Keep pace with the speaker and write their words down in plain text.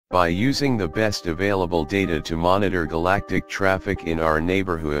By using the best available data to monitor galactic traffic in our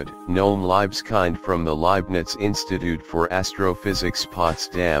neighborhood, Noam Libeskind from the Leibniz Institute for Astrophysics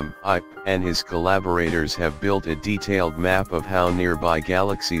Potsdam, IP, and his collaborators have built a detailed map of how nearby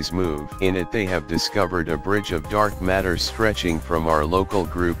galaxies move. In it they have discovered a bridge of dark matter stretching from our local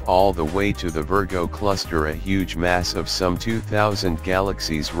group all the way to the Virgo cluster, a huge mass of some 2,000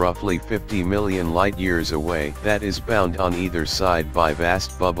 galaxies roughly 50 million light-years away, that is bound on either side by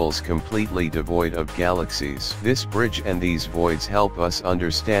vast bubbles completely devoid of galaxies. This bridge and these voids help us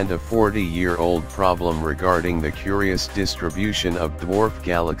understand a 40-year-old problem regarding the curious distribution of dwarf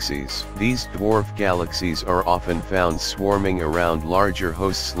galaxies. These dwarf galaxies are often found swarming around larger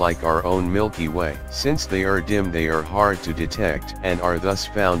hosts like our own Milky Way. Since they are dim, they are hard to detect, and are thus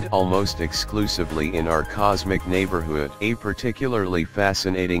found almost exclusively in our cosmic neighborhood. A particularly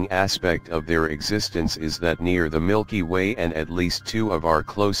fascinating aspect of their existence is that near the Milky Way and at least two of our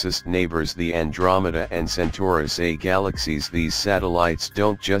closest neighbors, the Andromeda and Centaurus A galaxies, these satellites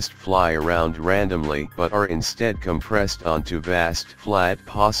don't just fly around randomly but are instead compressed onto vast, flat,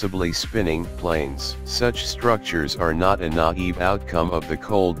 possibly spinning planes. Such structures are not a naive outcome of the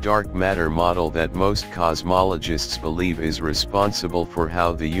cold dark matter model that most cosmologists believe is responsible for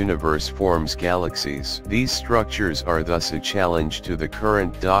how the universe forms galaxies. These structures are thus a challenge to the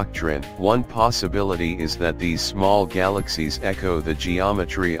current doctrine. One possibility is that these small galaxies echo the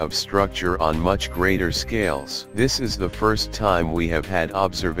geometry of structure on much greater scales. This is the first time we have had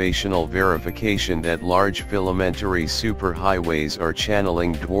observational verification that large filamentary superhighways are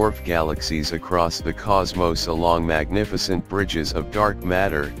channeling dwarf galaxies across the cosmos along magnificent bridges of dark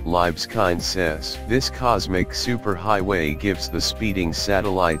matter, Libeskind says. This cosmic superhighway gives the speeding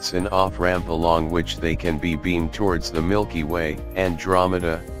satellites an off-ramp along which they can be beamed towards the Milky Way,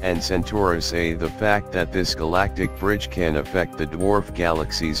 Andromeda, and Centaurus A. The fact that this galactic bridge can affect the dwarf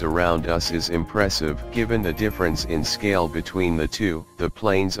galaxies around us is impressive. Given the difference in scale between the two, the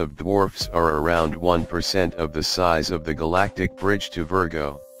planes of dwarfs are around 1% of the size of the galactic bridge to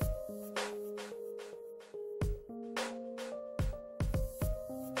Virgo.